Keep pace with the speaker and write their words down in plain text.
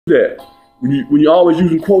that. When you're always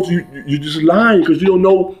using quotes, you're just lying because you don't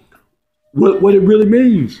know what it really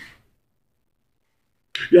means.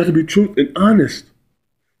 You have to be truth and honest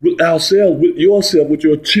with ourselves, with yourself, with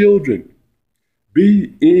your children.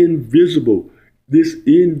 Be invisible. This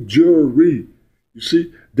injury. You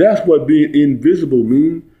see, that's what being invisible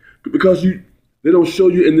means. Because they don't show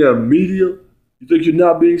you in their media. You think you're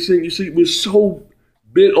not being seen. You see, we're so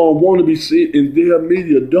bent on wanting to be seen in their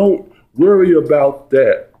media. Don't worry about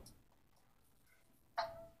that.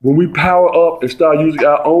 When we power up and start using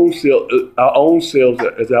our own selves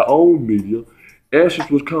as our own media, answers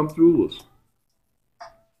will come through us.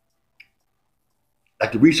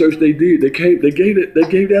 Like the research they did, they gave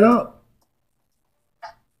that up.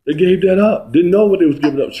 They gave that up. Didn't know what they was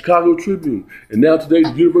giving up. Chicago Tribune. And now today, the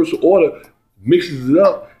Universal Order mixes it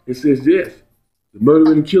up and says, yes, the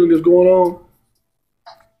murdering and killing that's going on,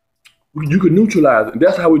 you can neutralize it. And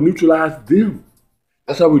that's how we neutralize them.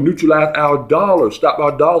 That's how we neutralize our dollars, stop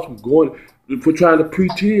our dollars from going, for trying to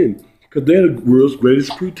pretend. Because they're the world's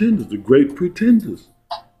greatest pretenders, the great pretenders.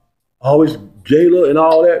 Always gala and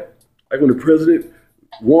all that. Like when the president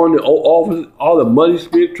won the office, all the money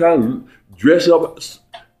spent trying to dress up.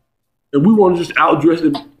 And we want to just outdress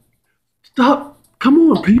them. Stop. Come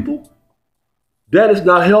on, people. That is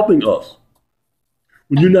not helping us.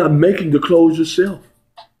 When you're not making the clothes yourself.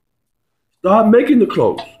 Start making the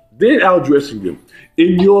clothes. Then outdressing them.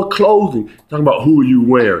 In your clothing. Talking about who are you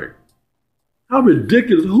wearing. How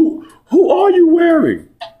ridiculous. Who are you wearing?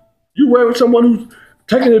 You're wearing someone who's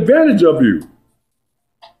taking advantage of you.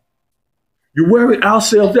 You're wearing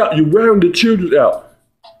ourselves out. You're wearing the children out.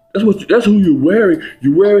 That's who you're wearing.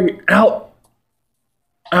 You're wearing out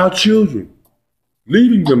our children.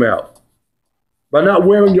 Leaving them out. By not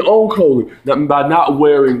wearing your own clothing. By not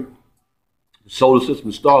wearing the solar system,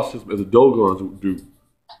 the star system, as the Dogons do.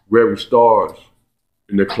 Wearing stars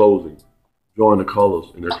in their clothing. Drawing the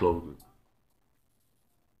colors in their clothing.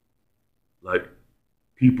 Like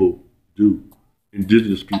people do.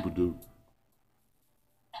 Indigenous people do.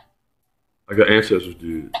 Like our ancestors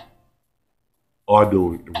did. Are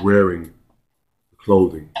doing and wearing the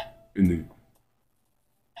clothing in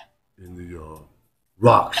the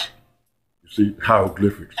rocks. You see,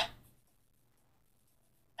 hieroglyphics.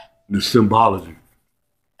 The symbology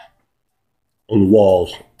on the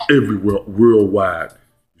walls everywhere, worldwide.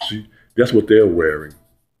 You see, that's what they're wearing.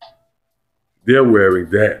 They're wearing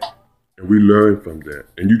that. And we learn from that.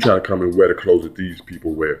 And you try to come and wear the clothes that these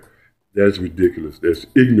people wear. That's ridiculous. That's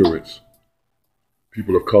ignorance.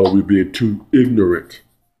 People of color, we're being too ignorant.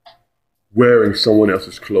 Wearing someone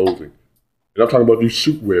else's clothing. And I'm talking about these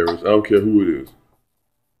suit wearers. I don't care who it is.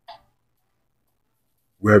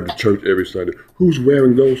 Wear to church every Sunday. Who's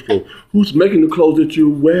wearing those clothes? Who's making the clothes that you're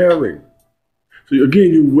wearing? So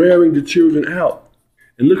again, you're wearing the children out.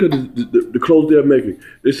 And look at the clothes they're making.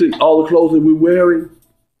 They say all the clothes that we're wearing,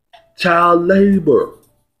 child labor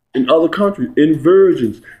in other countries,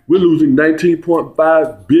 inversions. We're losing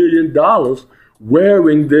 $19.5 billion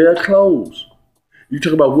wearing their clothes. You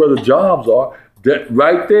talk about where the jobs are, that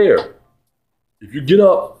right there. If you get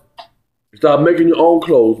up and start making your own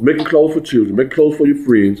clothes, making clothes for children, making clothes for your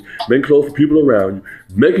friends, making clothes for people around you,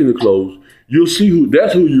 making the clothes, you'll see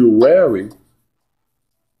that's who you're wearing.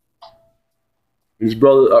 His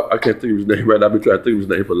brother, I can't think of his name right now. I've been trying to think of his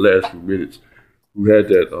name for the last few minutes, who had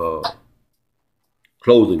that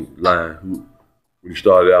clothing line, when he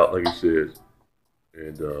started out, like he says,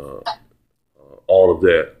 and all of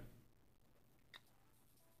that.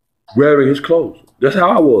 Wearing his clothes. That's how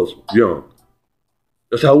I was young.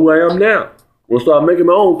 That's how I am now. When I start making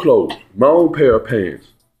my own clothes, my own pair of pants,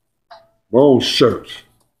 my own shirts.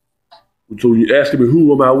 So when you're asking me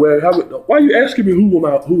who am I wearing, why are you asking me who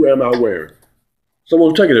am I wearing?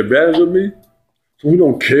 Someone's taking advantage of me? Someone who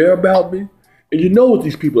don't care about me? And you know what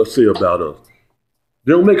these people say about us.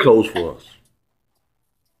 They don't make clothes for us.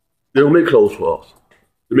 They don't make clothes for us.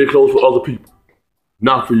 They make clothes for other people,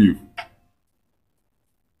 not for you.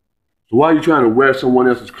 So why are you trying to wear someone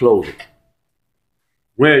else's clothing?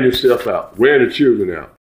 Wearing yourself out, wearing the children out.